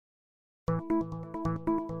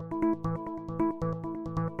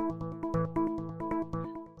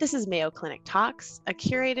This is Mayo Clinic Talks, a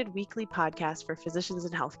curated weekly podcast for physicians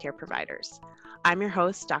and healthcare providers. I'm your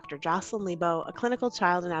host, Dr. Jocelyn Lebo, a clinical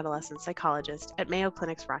child and adolescent psychologist at Mayo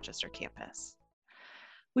Clinic's Rochester campus.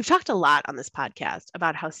 We've talked a lot on this podcast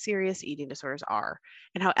about how serious eating disorders are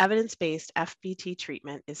and how evidence-based FBT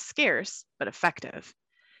treatment is scarce but effective.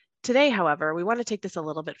 Today, however, we want to take this a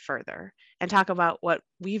little bit further and talk about what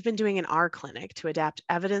we've been doing in our clinic to adapt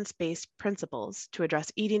evidence-based principles to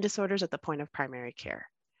address eating disorders at the point of primary care.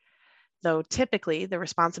 Though typically the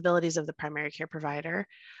responsibilities of the primary care provider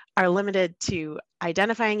are limited to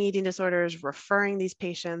identifying eating disorders, referring these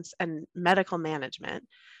patients, and medical management,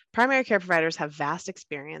 primary care providers have vast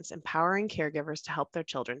experience empowering caregivers to help their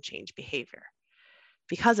children change behavior.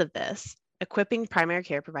 Because of this, equipping primary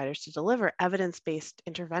care providers to deliver evidence-based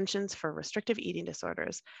interventions for restrictive eating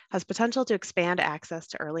disorders has potential to expand access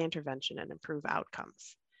to early intervention and improve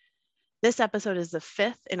outcomes. This episode is the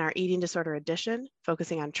fifth in our eating disorder edition,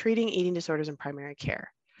 focusing on treating eating disorders in primary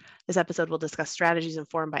care. This episode will discuss strategies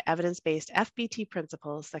informed by evidence-based FBT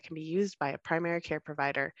principles that can be used by a primary care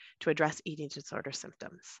provider to address eating disorder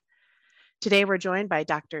symptoms. Today, we're joined by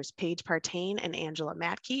Drs. Paige Partain and Angela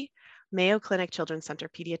Matke, Mayo Clinic Children's Center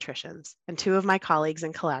pediatricians, and two of my colleagues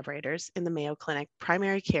and collaborators in the Mayo Clinic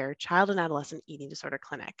Primary Care Child and Adolescent Eating Disorder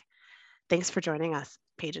Clinic. Thanks for joining us,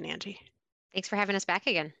 Paige and Angie. Thanks for having us back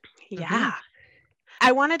again. Yeah.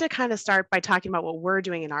 I wanted to kind of start by talking about what we're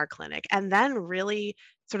doing in our clinic and then really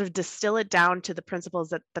sort of distill it down to the principles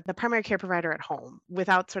that the primary care provider at home,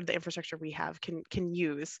 without sort of the infrastructure we have, can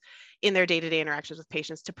use in their day-to-day interactions with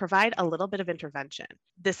patients to provide a little bit of intervention.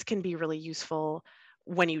 This can be really useful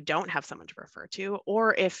when you don't have someone to refer to,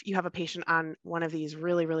 or if you have a patient on one of these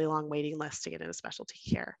really, really long waiting lists to get into specialty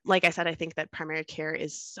care. Like I said, I think that primary care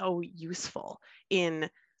is so useful in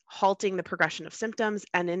halting the progression of symptoms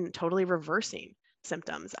and in totally reversing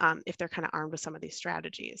symptoms if they're kind of armed with some of these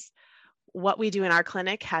strategies. What we do in our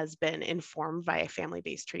clinic has been informed by a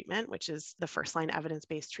family-based treatment, which is the first-line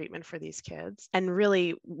evidence-based treatment for these kids. And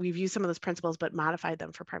really, we've used some of those principles, but modified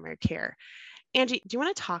them for primary care. Angie, do you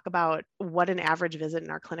want to talk about what an average visit in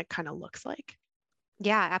our clinic kind of looks like?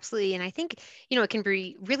 Yeah, absolutely. And I think, it can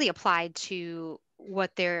be really applied to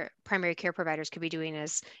what their primary care providers could be doing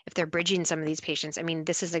is if they're bridging some of these patients. I mean,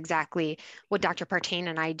 this is exactly what Dr. Partain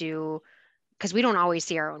and I do, because we don't always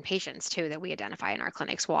see our own patients too that we identify in our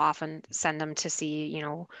clinics. We'll often send them to see,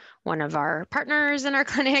 one of our partners in our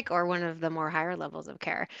clinic or one of the more higher levels of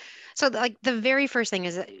care. So the very first thing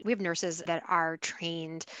is that we have nurses that are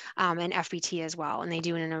trained in FBT as well, and they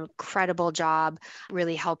do an incredible job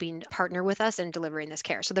really helping partner with us in delivering this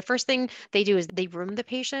care. So the first thing they do is they room the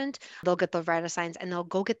patient, they'll get the vital signs, and they'll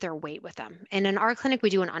go get their weight with them. And in our clinic,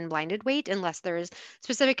 we do an unblinded weight unless there's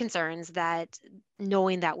specific concerns that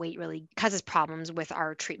knowing that weight really causes problems with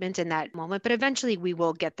our treatment in that moment, but eventually we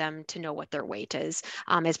will get them to know what their weight is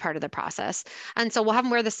as part of the process. And so we'll have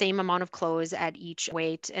them wear the same amount of clothes at each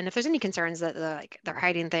weight. And if there's any concerns that they're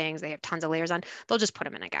hiding things, they have tons of layers on, they'll just put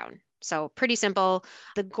them in a gown. So pretty simple.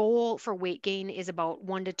 The goal for weight gain is about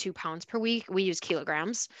 1 to 2 pounds per week. We use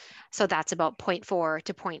kilograms. So that's about 0.4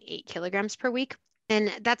 to 0.8 kilograms per week.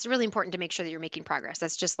 And that's really important to make sure that you're making progress.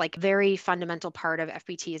 That's just like very fundamental part of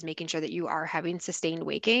FBT is making sure that you are having sustained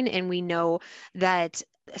weight gain. And we know that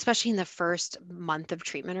especially in the first month of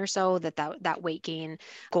treatment or so, that weight gain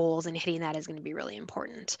goals and hitting that is going to be really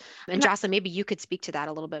important. And Jocelyn, maybe you could speak to that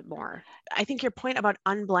a little bit more. I think your point about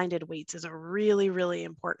unblinded weights is a really, really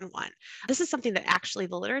important one. This is something that actually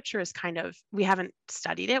the literature is we haven't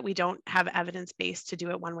studied it. We don't have evidence base to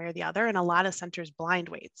do it one way or the other. And a lot of centers blind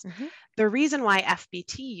weights. Mm-hmm. The reason why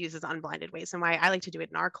FBT uses unblinded weights and why I like to do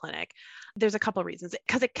it in our clinic, there's a couple of reasons.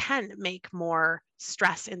 Because it can make more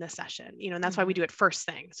stress in the session, and that's why we do it first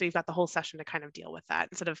thing. So you've got the whole session to kind of deal with that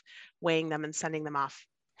instead of weighing them and sending them off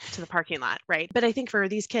to the parking lot, right? But I think for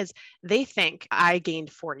these kids, they think I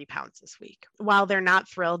gained 40 pounds this week. While they're not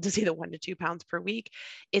thrilled to see the 1 to 2 pounds per week,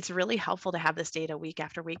 it's really helpful to have this data week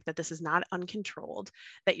after week that this is not uncontrolled,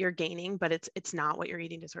 that you're gaining, but it's not what your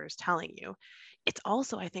eating disorder is telling you. It's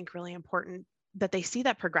also, I think, really important that they see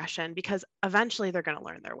that progression because eventually they're going to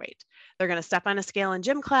learn their weight. They're going to step on a scale in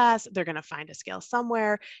gym class. They're going to find a scale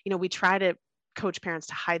somewhere. We try to coach parents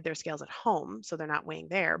to hide their scales at home so they're not weighing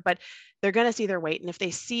there, but they're going to see their weight. And if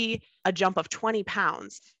they see a jump of 20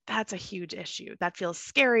 pounds, that's a huge issue. That feels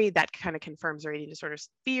scary. That kind of confirms their eating disorder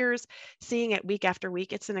fears. Seeing it week after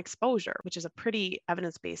week, it's an exposure, which is a pretty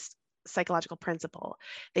evidence-based psychological principle.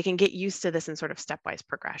 They can get used to this in sort of stepwise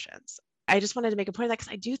progressions. I just wanted to make a point of that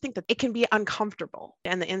because I do think that it can be uncomfortable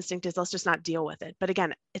and the instinct is let's just not deal with it. But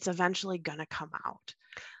again, it's eventually going to come out.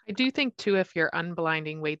 I do think too, if you're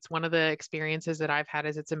unblinding weights, one of the experiences that I've had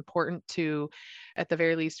is it's important to, at the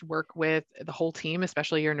very least, work with the whole team,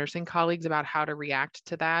 especially your nursing colleagues, about how to react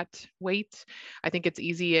to that weight. I think it's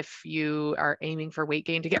easy if you are aiming for weight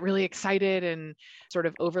gain to get really excited and sort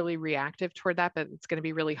of overly reactive toward that, but it's going to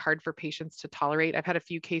be really hard for patients to tolerate. I've had a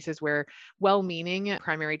few cases where well-meaning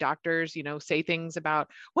primary doctors, say things about,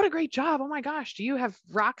 what a great job. Oh my gosh, do you have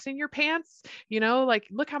rocks in your pants? Like,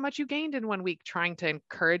 look how much you gained in 1 week, trying to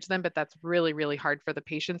encourage them, but that's really, really hard for the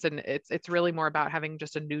patients. And it's really more about having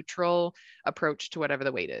just a neutral approach to whatever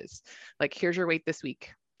the weight is. Like, here's your weight this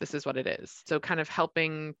week. This is what it is. So kind of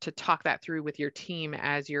helping to talk that through with your team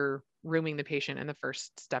as you're rooming the patient in the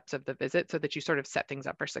first steps of the visit so that you sort of set things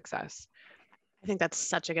up for success. I think that's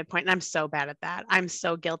such a good point. And I'm so bad at that. I'm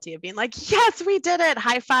so guilty of being like, yes, we did it.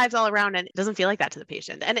 High fives all around. And it doesn't feel like that to the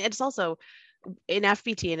patient. And it's also in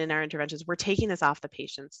FBT and in our interventions, we're taking this off the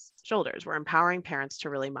patient's shoulders. We're empowering parents to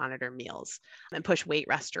really monitor meals and push weight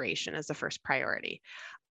restoration as the first priority.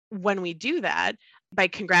 When we do that, by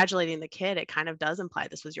congratulating the kid, it kind of does imply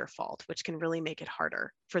this was your fault, which can really make it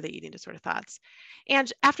harder for the eating disorder thoughts.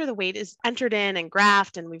 And after the weight is entered in and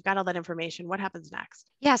graphed and we've got all that information, what happens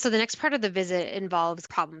next? Yeah, so the next part of the visit involves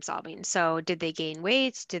problem solving. So, did they gain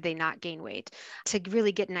weight? Did they not gain weight? To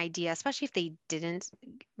really get an idea, especially if they didn't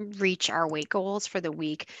reach our weight goals for the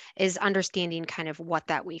week, is understanding kind of what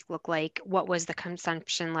that week looked like. What was the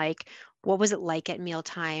consumption like? What was it like at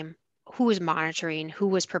mealtime? Who was monitoring? Who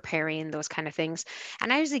was preparing? Those kind of things.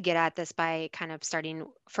 And I usually get at this by kind of starting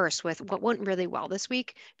first with what went really well this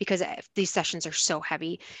week, because if these sessions are so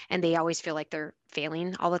heavy and they always feel like they're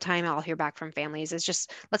failing all the time. I'll hear back from families. It's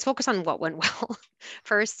just, let's focus on what went well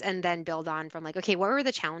first and then build on from like, okay, what were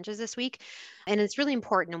the challenges this week? And it's really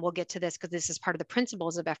important, and we'll get to this because this is part of the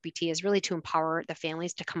principles of FBT, is really to empower the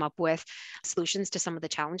families to come up with solutions to some of the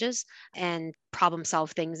challenges and problem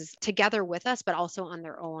solve things together with us, but also on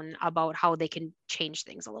their own about how they can change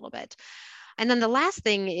things a little bit. And then the last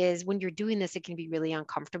thing is, when you're doing this, it can be really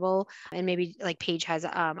uncomfortable. And maybe like Paige has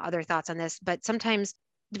other thoughts on this, but sometimes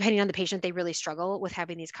depending on the patient, they really struggle with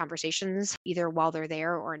having these conversations either while they're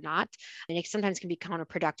there or not. And it sometimes can be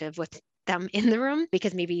counterproductive with them in the room,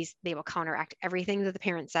 because maybe they will counteract everything that the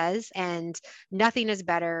parent says and nothing is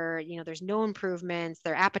better. There's no improvements,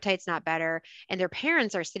 their appetite's not better. And their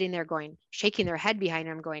parents are sitting there going, shaking their head behind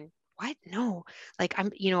them, going, what? No, like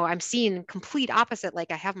I'm seeing complete opposite.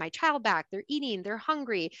 Like, I have my child back. They're eating, they're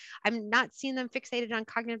hungry. I'm not seeing them fixated on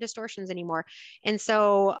cognitive distortions anymore. And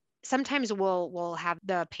so sometimes we'll have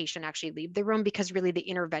the patient actually leave the room because really the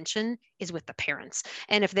intervention is with the parents.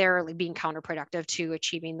 And if they're being counterproductive to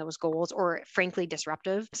achieving those goals, or frankly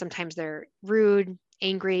disruptive, sometimes they're rude,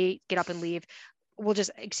 angry, get up and leave, we'll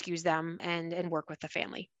just excuse them and work with the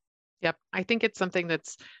family. Yep. I think it's something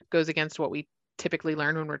that's goes against what we typically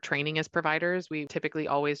learn when we're training as providers. We typically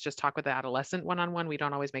always just talk with the adolescent one-on-one. We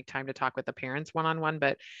don't always make time to talk with the parents one-on-one,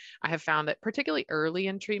 but I have found that particularly early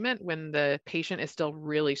in treatment, when the patient is still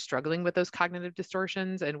really struggling with those cognitive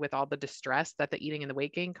distortions and with all the distress that the eating and the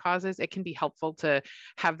weight gain causes, it can be helpful to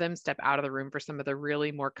have them step out of the room for some of the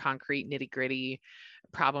really more concrete, nitty-gritty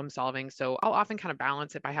problem solving. So I'll often kind of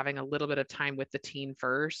balance it by having a little bit of time with the teen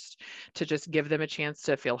first to just give them a chance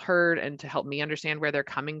to feel heard and to help me understand where they're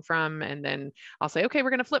coming from. And then I'll say, okay, we're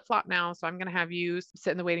going to flip flop now. So I'm going to have you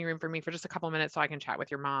sit in the waiting room for me for just a couple of minutes so I can chat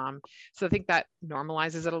with your mom. So I think that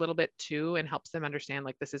normalizes it a little bit too, and helps them understand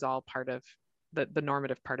like this is all part of the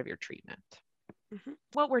normative part of your treatment. Mm-hmm.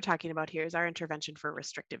 What we're talking about here is our intervention for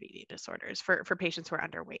restrictive eating disorders for patients who are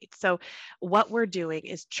underweight. So what we're doing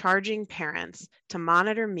is charging parents to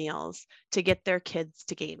monitor meals to get their kids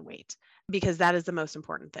to gain weight, because that is the most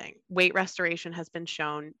important thing. Weight restoration has been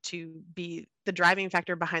shown to be the driving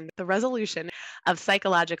factor behind the resolution of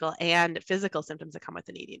psychological and physical symptoms that come with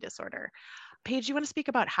an eating disorder. Paige, you want to speak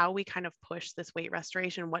about how we kind of push this weight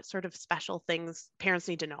restoration? What sort of special things parents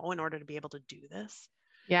need to know in order to be able to do this?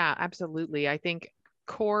 Yeah, absolutely. I think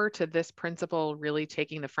core to this principle really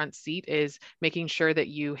taking the front seat is making sure that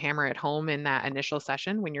you hammer it home in that initial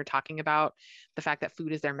session when you're talking about the fact that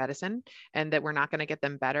food is their medicine, and that we're not going to get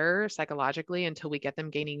them better psychologically until we get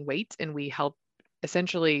them gaining weight and we help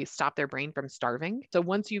essentially stop their brain from starving. So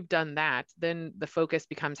once you've done that, then the focus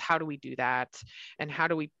becomes, how do we do that? And how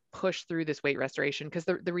do we push through this weight restoration? Because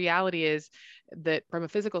the reality is that from a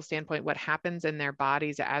physical standpoint, what happens in their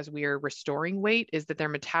bodies as we are restoring weight is that their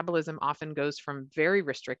metabolism often goes from very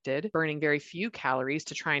restricted, burning very few calories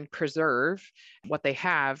to try and preserve what they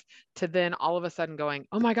have, to then all of a sudden going,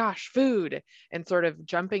 oh my gosh, food, and sort of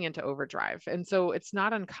jumping into overdrive. And so it's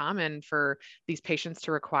not uncommon for these patients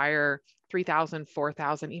to require 3,000,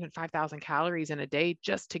 4,000, even 5,000 calories in a day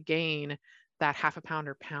just to gain that half a pound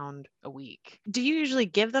or pound a week. Do you usually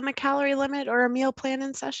give them a calorie limit or a meal plan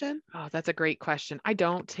in session? Oh, that's a great question. I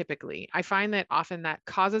don't typically. I find that often that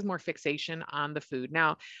causes more fixation on the food.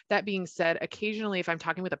 Now, that being said, occasionally if I'm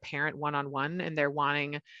talking with a parent one-on-one and they're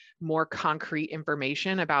wanting more concrete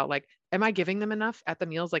information about like, am I giving them enough at the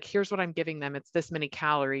meals? Like, here's what I'm giving them. It's this many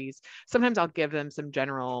calories. Sometimes I'll give them some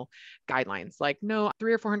general guidelines like, no,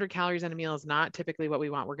 300 or 400 calories in a meal is not typically what we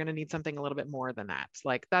want. We're going to need something a little bit more than that.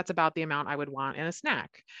 Like, that's about the amount I would want in a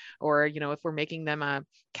snack. Or, if we're making them a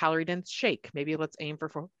calorie dense shake, maybe let's aim for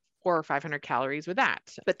 400 or 500 calories with that.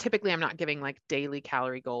 But typically, I'm not giving like daily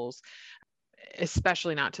calorie goals,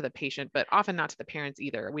 especially not to the patient, but often not to the parents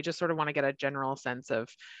either. We just sort of want to get a general sense of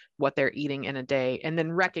what they're eating in a day and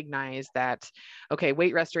then recognize that, okay,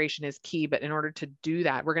 weight restoration is key, but in order to do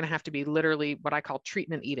that, we're going to have to be literally what I call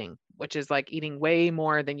treatment eating, which is like eating way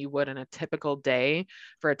more than you would in a typical day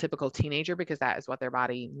for a typical teenager, because that is what their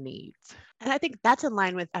body needs. And I think that's in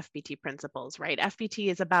line with FBT principles, right?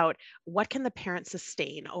 FBT is about what can the parent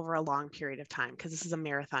sustain over a long period of time, because this is a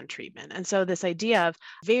marathon treatment. And so this idea of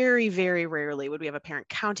very, very rarely would we have a parent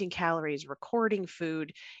counting calories, recording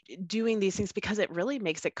food, doing these things, because it really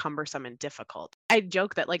makes it cumbersome and difficult. I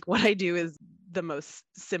joke that like what I do is the most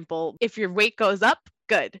simple. If your weight goes up,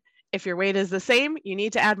 good. If your weight is the same, you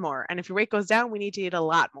need to add more. And if your weight goes down, we need to eat a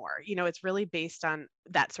lot more. It's really based on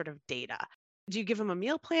that sort of data. Do you give them a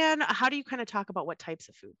meal plan? How do you kind of talk about what types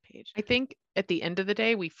of food, Paige? I think at the end of the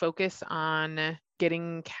day, we focus on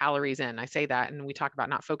getting calories in. I say that, and we talk about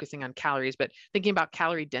not focusing on calories, but thinking about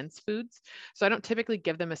calorie dense foods. So I don't typically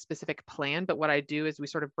give them a specific plan, but what I do is we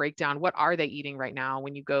sort of break down what are they eating right now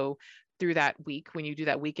when you go through that week, when you do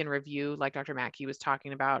that week in review, like Dr. Mackey was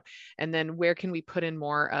talking about, and then where can we put in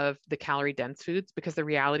more of the calorie dense foods? Because the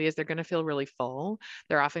reality is they're going to feel really full.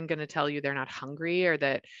 They're often going to tell you they're not hungry or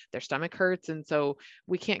that their stomach hurts. And so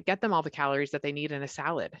we can't get them all the calories that they need in a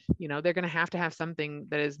salad. They're going to have something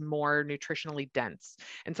that is more nutritionally dense.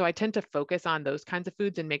 And so I tend to focus on those kinds of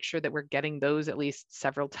foods and make sure that we're getting those at least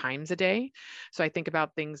several times a day. So I think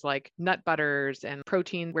about things like nut butters and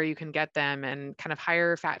protein where you can get them, and kind of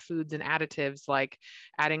higher fat foods and additives like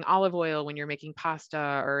adding olive oil when you're making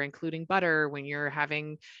pasta, or including butter when you're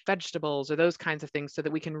having vegetables, or those kinds of things, so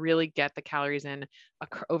that we can really get the calories in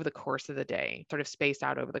over the course of the day, sort of spaced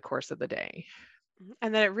out over the course of the day.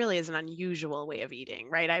 And that it really is an unusual way of eating,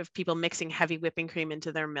 right? I have people mixing heavy whipping cream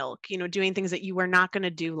into their milk, doing things that you were not going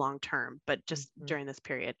to do long term, but just during this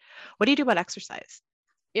period. What do you do about exercise?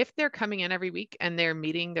 If they're coming in every week and they're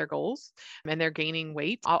meeting their goals and they're gaining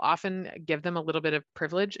weight, I'll often give them a little bit of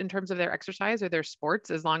privilege in terms of their exercise or their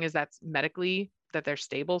sports, as long as that's medically that they're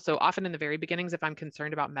stable. So often in the very beginnings, if I'm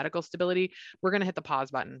concerned about medical stability, we're going to hit the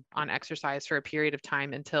pause button on exercise for a period of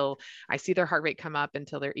time until I see their heart rate come up,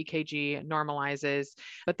 until their EKG normalizes.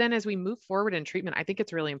 But then as we move forward in treatment, I think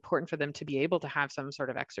it's really important for them to be able to have some sort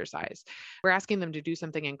of exercise. We're asking them to do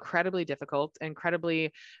something incredibly difficult,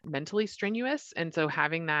 incredibly mentally strenuous. And so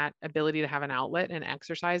having that ability to have an outlet and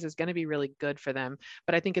exercise is going to be really good for them.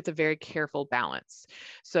 But I think it's a very careful balance.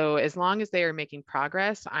 So as long as they are making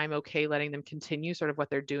progress, I'm okay letting them continue sort of what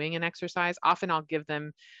they're doing in exercise. Often I'll give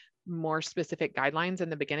them more specific guidelines in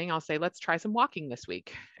the beginning. I'll say, let's try some walking this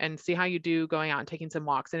week and see how you do going out and taking some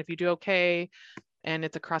walks. And if you do okay, and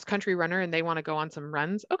it's a cross country runner and they want to go on some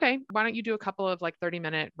runs, okay, why don't you do a couple of like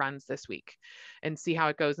 30-minute runs this week and see how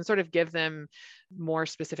it goes, and sort of give them more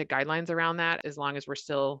specific guidelines around that, as long as we're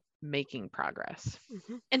still making progress.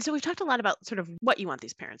 Mm-hmm. And so we've talked a lot about sort of what you want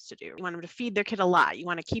these parents to do. You want them to feed their kid a lot. You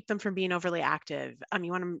want to keep them from being overly active.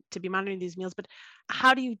 You want them to be monitoring these meals, but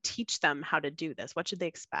how do you teach them how to do this? What should they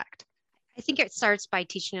expect? I think it starts by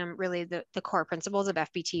teaching them really the core principles of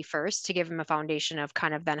FBT first, to give them a foundation of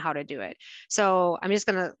kind of then how to do it. So I'm just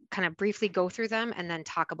going to kind of briefly go through them and then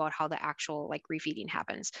talk about how the actual like refeeding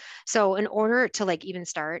happens. So in order to like even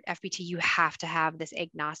start FBT, you have to have this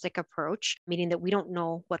agnostic approach, meaning that we don't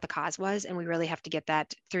know what the cause was. And we really have to get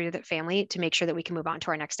that through the family to make sure that we can move on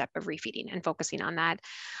to our next step of refeeding and focusing on that.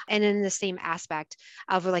 And in the same aspect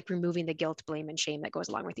of like removing the guilt, blame, and shame that goes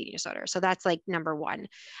along with eating disorder. So that's like number one.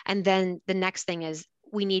 And then the next thing is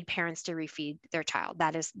we need parents to refeed their child.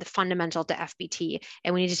 That is the fundamental to FBT.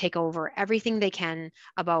 And we need to take over everything they can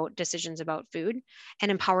about decisions about food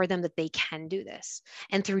and empower them that they can do this.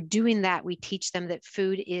 And through doing that, we teach them that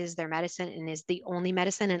food is their medicine and is the only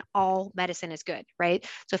medicine, and all medicine is good, right?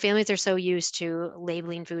 So families are so used to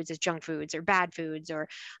labeling foods as junk foods or bad foods or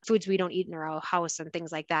foods we don't eat in our house and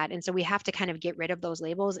things like that. And so we have to kind of get rid of those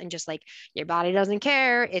labels and just like, your body doesn't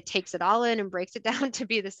care. It takes it all in and breaks it down to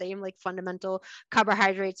be the same like fundamental carbohydrate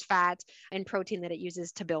carbohydrates, fat, and protein that it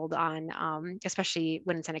uses to build on, especially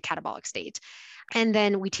when it's in a catabolic state. And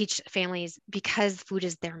then we teach families, because food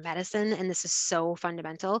is their medicine, and this is so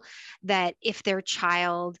fundamental, that if their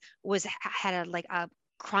child had a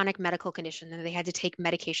chronic medical condition that they had to take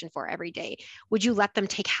medication for every day, would you let them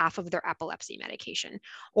take half of their epilepsy medication?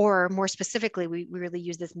 Or more specifically, we really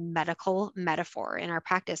use this medical metaphor in our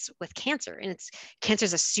practice with cancer. And cancer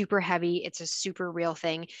is a super heavy, it's a super real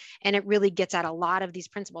thing. And it really gets at a lot of these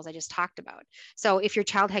principles I just talked about. So if your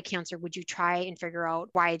child had cancer, would you try and figure out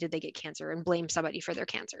why did they get cancer and blame somebody for their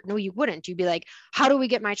cancer? No, you wouldn't. You'd be like, how do we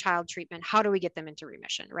get my child treatment? How do we get them into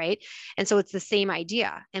remission? Right. And so it's the same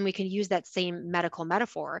idea. And we can use that same medical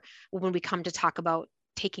metaphor when we come to talk about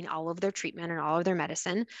taking all of their treatment and all of their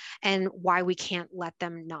medicine, and why we can't let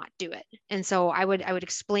them not do it. And so I would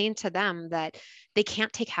explain to them that they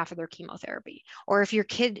can't take half of their chemotherapy. Or if your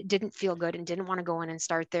kid didn't feel good and didn't want to go in and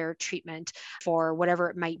start their treatment for whatever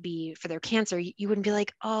it might be for their cancer, you wouldn't be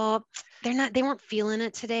like, oh, they weren't feeling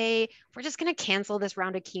it today, we're just going to cancel this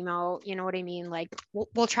round of chemo. You know what I mean? Like,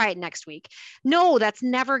 we'll try it next week. No, that's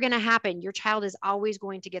never going to happen. Your child is always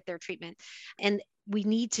going to get their treatment. And we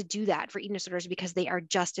need to do that for eating disorders because they are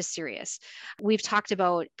just as serious. We've talked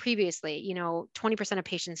about previously, 20% of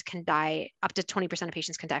patients can die, up to 20% of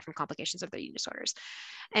patients can die from complications of their eating disorders.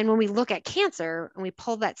 And when we look at cancer and we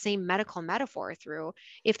pull that same medical metaphor through,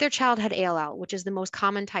 if their child had ALL, which is the most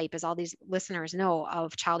common type, as all these listeners know,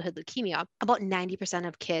 of childhood leukemia, about 90%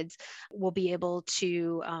 of kids will be able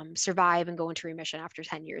to survive and go into remission after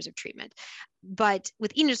 10 years of treatment. But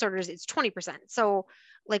with eating disorders, it's 20%. So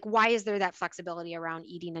why is there that flexibility around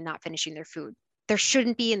eating and not finishing their food? There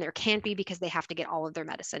shouldn't be, and there can't be, because they have to get all of their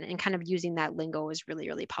medicine. And kind of using that lingo is really,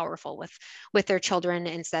 really powerful with their children,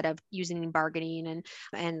 instead of using bargaining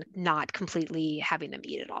and not completely having them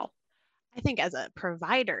eat it all. I think as a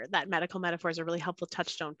provider, that medical metaphor is a really helpful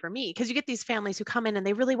touchstone for me, because you get these families who come in and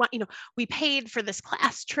they really want, we paid for this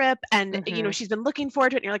class trip and, she's been looking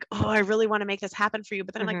forward to it. And you're like, oh, I really want to make this happen for you.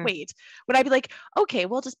 But then I'm like, wait, would I be like, okay,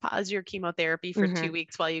 we'll just pause your chemotherapy for 2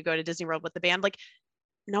 weeks while you go to Disney World with the band? Like,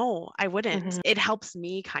 no, I wouldn't. It helps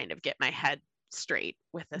me kind of get my head straight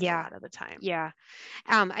with this a lot of the time. Yeah.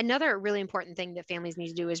 Another really important thing that families need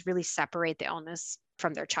to do is really separate the illness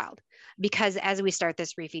from their child, because as we start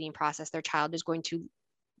this refeeding process, their child is going to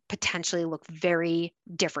potentially look very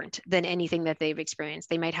different than anything that they've experienced.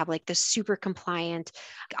 They might have this super compliant,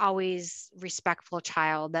 always respectful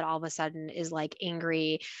child that all of a sudden is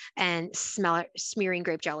angry and smearing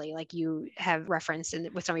grape jelly, like you have referenced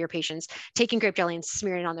with some of your patients, taking grape jelly and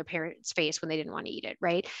smearing it on their parents' face when they didn't want to eat it,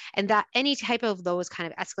 right? And that any type of those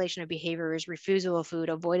kind of escalation of behaviors, refusal of food,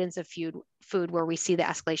 avoidance of food, where we see the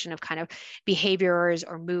escalation of kind of behaviors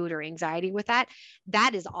or mood or anxiety with that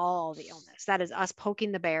is all the illness. That is us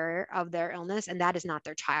poking the bear of their illness, and that is not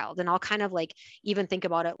their child. And I'll kind of even think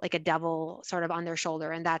about it like a devil sort of on their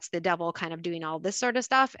shoulder, and that's the devil kind of doing all this sort of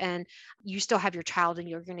stuff. And you still have your child, and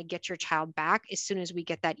you're going to get your child back as soon as we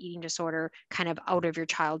get that eating disorder kind of out of your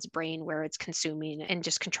child's brain, where it's consuming and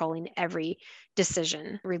just controlling every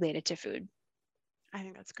decision related to food. I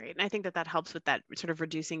think that's great. And I think that helps with that sort of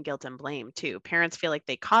reducing guilt and blame too. Parents feel like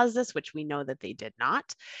they caused this, which we know that they did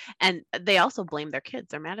not. And they also blame their kids.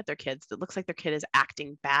 They're mad at their kids. It looks like their kid is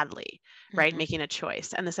acting badly, right? Making a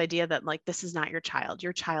choice. And this idea that this is not your child.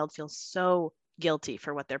 Your child feels so guilty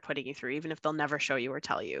for what they're putting you through, even if they'll never show you or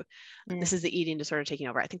tell you. This is the eating disorder taking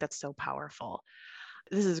over. I think that's so powerful.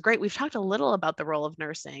 This is great. We've talked a little about the role of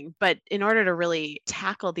nursing, but in order to really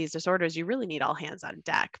tackle these disorders, you really need all hands on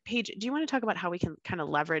deck. Paige, do you want to talk about how we can kind of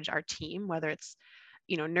leverage our team, whether it's,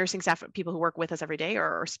 nursing staff, people who work with us every day,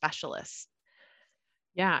 or specialists?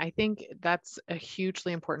 Yeah, I think that's a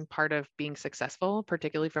hugely important part of being successful,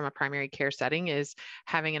 particularly from a primary care setting, is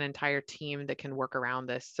having an entire team that can work around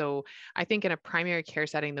this. So I think in a primary care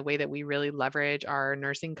setting, the way that we really leverage our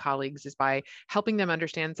nursing colleagues is by helping them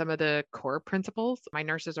understand some of the core principles. My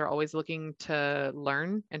nurses are always looking to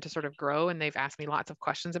learn and to sort of grow, and they've asked me lots of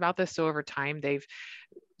questions about this. So over time, they've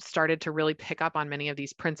started to really pick up on many of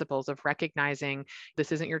these principles of recognizing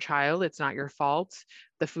this isn't your child, it's not your fault.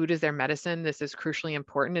 The food is their medicine. This is crucially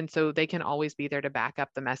important. And so they can always be there to back up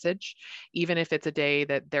the message, even if it's a day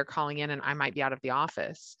that they're calling in and I might be out of the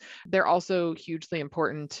office. They're also hugely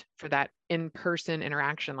important for that in-person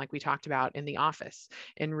interaction, like we talked about in the office,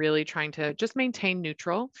 and really trying to just maintain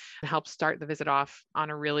neutral and help start the visit off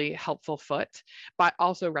on a really helpful foot, but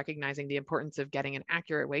also recognizing the importance of getting an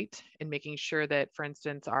accurate weight and making sure that, for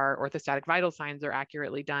instance, our orthostatic vital signs are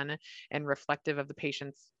accurately done and reflective of the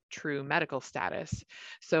patient's true medical status.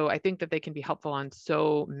 So I think that they can be helpful on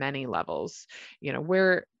so many levels.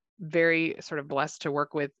 We're very sort of blessed to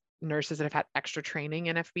work with nurses that have had extra training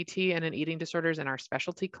in FBT and in eating disorders in our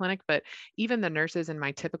specialty clinic, but even the nurses in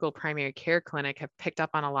my typical primary care clinic have picked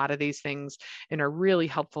up on a lot of these things and are really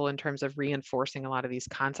helpful in terms of reinforcing a lot of these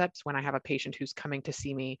concepts when I have a patient who's coming to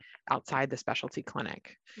see me outside the specialty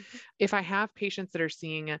clinic. Mhm. If I have patients that are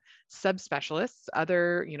seeing subspecialists,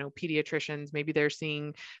 other, pediatricians, maybe they're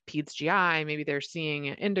seeing peds GI, maybe they're seeing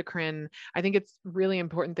endocrine, I think it's really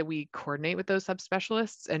important that we coordinate with those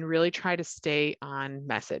subspecialists and really try to stay on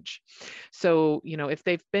message. So, if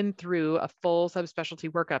they've been through a full subspecialty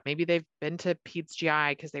workup, maybe they've been to peds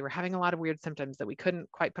GI because they were having a lot of weird symptoms that we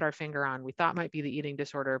couldn't quite put our finger on. We thought might be the eating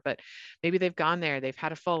disorder, but maybe they've gone there, they've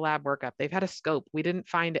had a full lab workup, they've had a scope. We didn't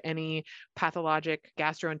find any pathologic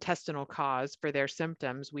gastrointestinal cause for their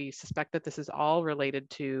symptoms. We suspect that this is all related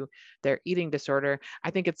to their eating disorder.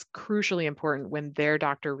 I think it's crucially important when their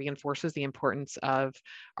doctor reinforces the importance of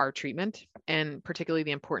our treatment and particularly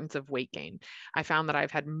the importance of weight gain. I found that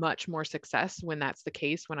I've had much more success when that's the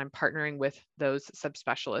case, when I'm partnering with those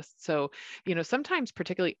subspecialists. So, sometimes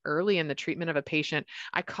particularly early in the treatment of a patient,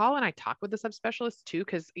 I call and I talk with the subspecialist too,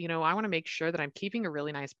 because, I want to make sure that I'm keeping a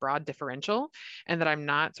really nice broad differential and that I'm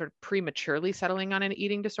not sort of prematurely settling on an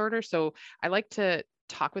eating disorder. So I like to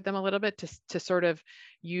talk with them a little bit to sort of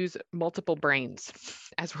use multiple brains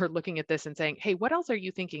as we're looking at this and saying, hey, what else are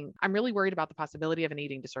you thinking? I'm really worried about the possibility of an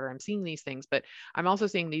eating disorder. I'm seeing these things, but I'm also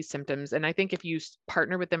seeing these symptoms. And I think if you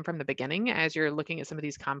partner with them from the beginning, as you're looking at some of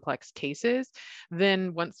these complex cases,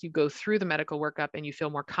 then once you go through the medical workup and you feel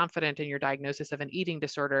more confident in your diagnosis of an eating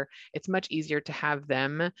disorder, it's much easier to have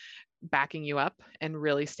them backing you up and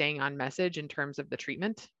really staying on message in terms of the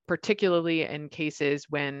treatment, particularly in cases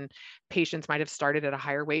when patients might have started at a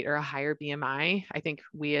higher weight or a higher BMI. I think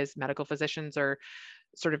we as medical physicians are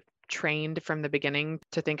sort of trained from the beginning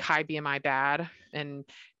to think high BMI bad. And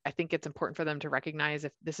I think it's important for them to recognize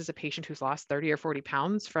if this is a patient who's lost 30 or 40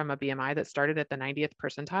 pounds from a BMI that started at the 90th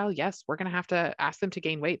percentile, yes, we're going to have to ask them to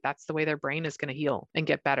gain weight. That's the way their brain is going to heal and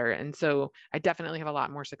get better. And so I definitely have a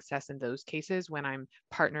lot more success in those cases when I'm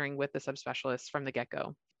partnering with the subspecialists from the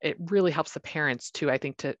get-go. It really helps the parents too, I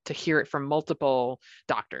think, to hear it from multiple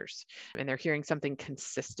doctors and they're hearing something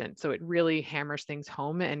consistent. So it really hammers things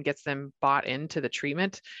home and gets them bought into the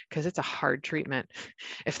treatment because it's a hard treatment.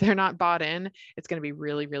 If they're not bought in, it's going to be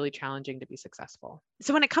really, really challenging to be successful.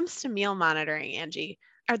 So when it comes to meal monitoring, Angie,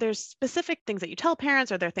 are there specific things that you tell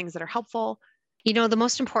parents? Are there things that are helpful? The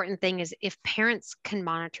most important thing is if parents can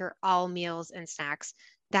monitor all meals and snacks,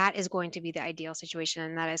 that is going to be the ideal situation.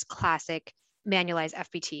 And that is classic manualized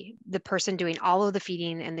FBT, the person doing all of the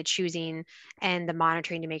feeding and the choosing and the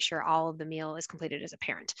monitoring to make sure all of the meal is completed as a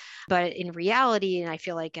parent. But in reality, and I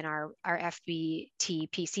feel like in our FBT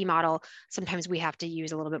PC model, sometimes we have to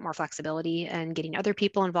use a little bit more flexibility and getting other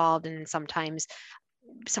people involved, and sometimes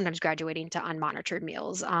graduating to unmonitored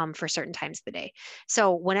meals for certain times of the day.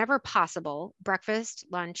 So whenever possible, breakfast,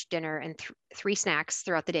 lunch, dinner, and 3 snacks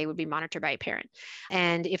throughout the day would be monitored by a parent.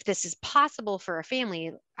 And if this is possible for a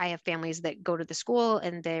family, I have families that go to the school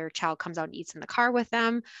and their child comes out and eats in the car with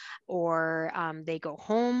them, or they go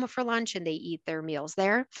home for lunch and they eat their meals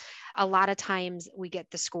there. A lot of times we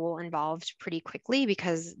get the school involved pretty quickly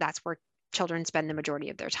because that's where children spend the majority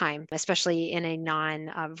of their time, especially in a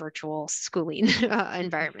non-virtual schooling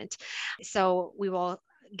environment. So we will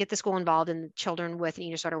get the school involved, and children with an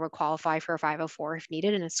eating disorder will qualify for a 504 if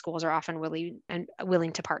needed. And the schools are often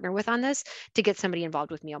willing to partner with on this to get somebody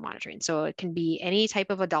involved with meal monitoring. So it can be any type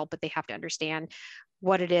of adult, but they have to understand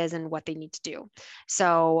what it is and what they need to do.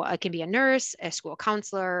 So it can be a nurse, a school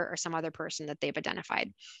counselor, or some other person that they've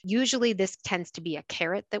identified. Usually this tends to be a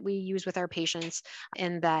carrot that we use with our patients,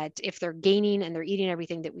 and that if they're gaining and they're eating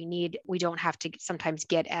everything that we need, we don't have to sometimes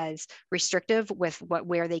get as restrictive with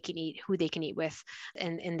where they can eat, who they can eat with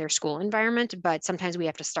in their school environment. But sometimes we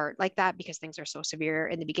have to start like that because things are so severe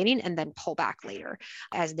in the beginning and then pull back later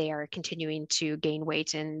as they are continuing to gain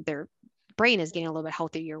weight and their brain is getting a little bit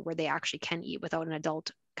healthier where they actually can eat without an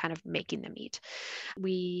adult kind of making them eat.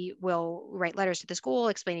 We will write letters to the school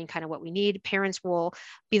explaining kind of what we need. Parents will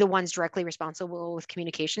be the ones directly responsible with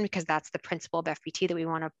communication because that's the principle of FBT, that we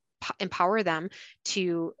want to empower them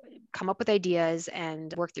to come up with ideas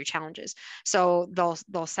and work through challenges. So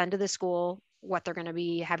they'll send to the school what they're going to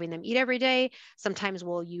be having them eat every day. Sometimes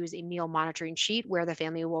we'll use a meal monitoring sheet where the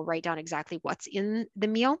family will write down exactly what's in the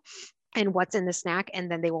meal. and what's in the snack,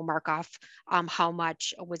 and then they will mark off how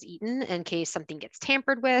much was eaten in case something gets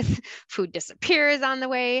tampered with, food disappears on the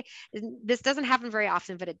way. This doesn't happen very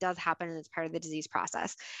often, but it does happen, and it's part of the disease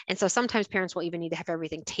process. And so sometimes parents will even need to have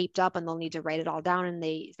everything taped up, and they'll need to write it all down, and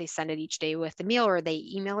they send it each day with the meal, or they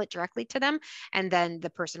email it directly to them, and then the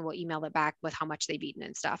person will email it back with how much they've eaten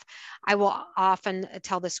and stuff. I will often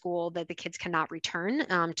tell the school that the kids cannot return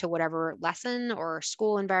to whatever lesson or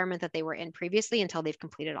school environment that they were in previously until they've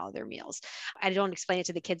completed all their meals. I don't explain it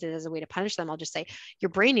to the kids as a way to punish them. I'll just say, your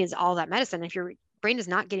brain needs all that medicine. If your brain is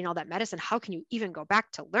not getting all that medicine, how can you even go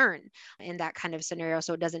back to learn in that kind of scenario?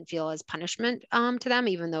 So it doesn't feel as punishment to them,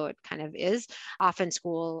 even though it kind of is. Often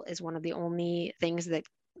school is one of the only things that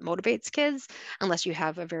motivates kids, unless you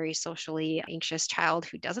have a very socially anxious child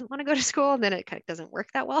who doesn't want to go to school, then it kind of doesn't work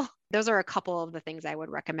that well. Those are a couple of the things I would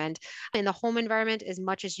recommend. In the home environment, as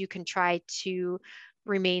much as you can try to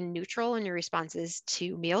remain neutral in your responses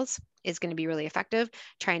to meals is going to be really effective.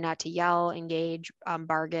 Try not to yell, engage,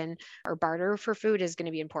 bargain, or barter for food is going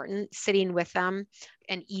to be important. Sitting with them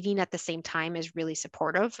and eating at the same time is really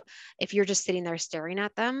supportive. If you're just sitting there staring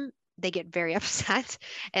at them, they get very upset,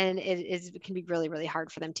 and it can be really, really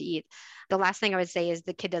hard for them to eat. The last thing I would say is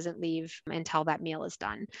the kid doesn't leave until that meal is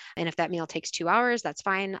done. And if that meal takes 2 hours, that's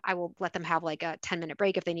fine. I will let them have like a 10-minute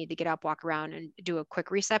break if they need to get up, walk around, and do a quick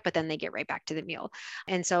reset, but then they get right back to the meal.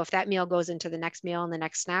 And so if that meal goes into the next meal and the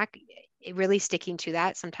next snack, really sticking to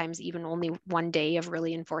that, sometimes even only one day of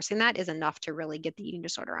really enforcing that is enough to really get the eating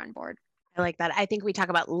disorder on board. I like that. I think we talk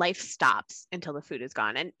about life stops until the food is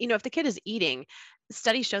gone. And, if the kid is eating,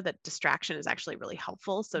 studies show that distraction is actually really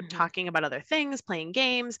helpful. So talking about other things, playing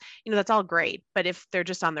games, that's all great. But if they're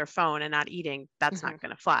just on their phone and not eating, that's not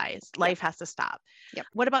going to fly. Life has to stop. Yep.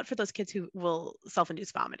 What about for those kids who will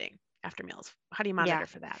self-induce vomiting after meals? How do you monitor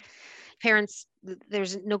for that? Parents,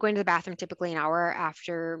 there's no going to the bathroom typically an hour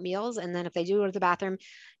after meals. And then if they do go to the bathroom,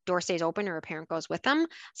 door stays open or a parent goes with them.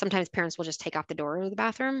 Sometimes parents will just take off the door to the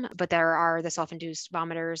bathroom, but there are the self-induced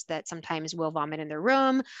vomiters that sometimes will vomit in their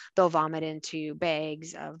room. They'll vomit into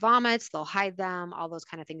bags of vomits. They'll hide them, all those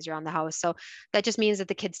kind of things around the house. So that just means that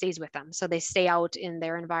the kid stays with them. So they stay out in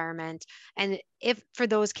their environment. And if for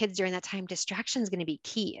those kids during that time, distraction is going to be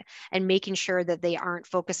key, and making sure that they aren't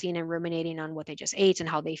focusing and ruminating on what they just ate and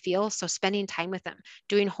how they feel. So spending time with them,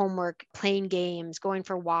 doing homework, playing games, going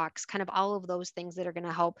for walks, kind of all of those things that are going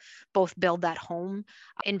to help both build that home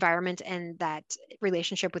environment, and that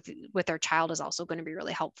relationship with their child is also going to be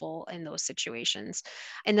really helpful in those situations.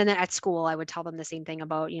 And then at school, I would tell them the same thing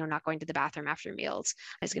about, not going to the bathroom after meals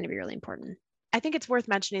is going to be really important. I think it's worth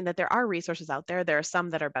mentioning that there are resources out there. There are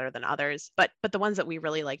some that are better than others, but the ones that we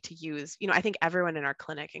really like to use, I think everyone in our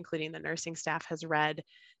clinic, including the nursing staff, has read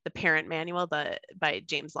the parent manual by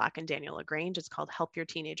James Locke and Daniel LaGrange. It's called Help Your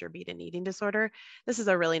Teenager Beat an Eating Disorder. This is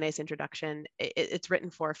a really nice introduction. It's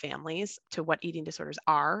written for families to what eating disorders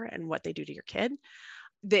are and what they do to your kid.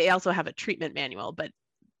 They also have a treatment manual, but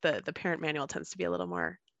the parent manual tends to be a little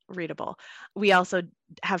more readable. We also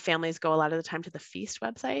have families go a lot of the time to the Feast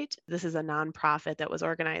website. This is a nonprofit that was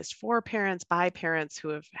organized for parents by parents who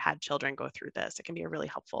have had children go through this. It can be a really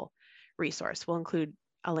helpful resource. We'll include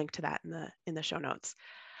a link to that in the show notes.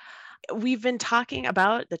 We've been talking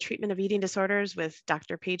about the treatment of eating disorders with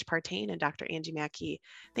Dr. Paige Partain and Dr. Angie Mackey.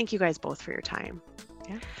 Thank you guys both for your time.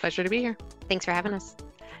 Yeah, pleasure to be here. Thanks for having us.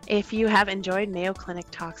 If you have enjoyed Mayo Clinic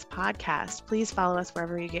Talks podcast, please follow us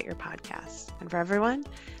wherever you get your podcasts. And for everyone,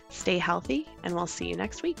 stay healthy, and we'll see you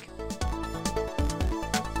next week.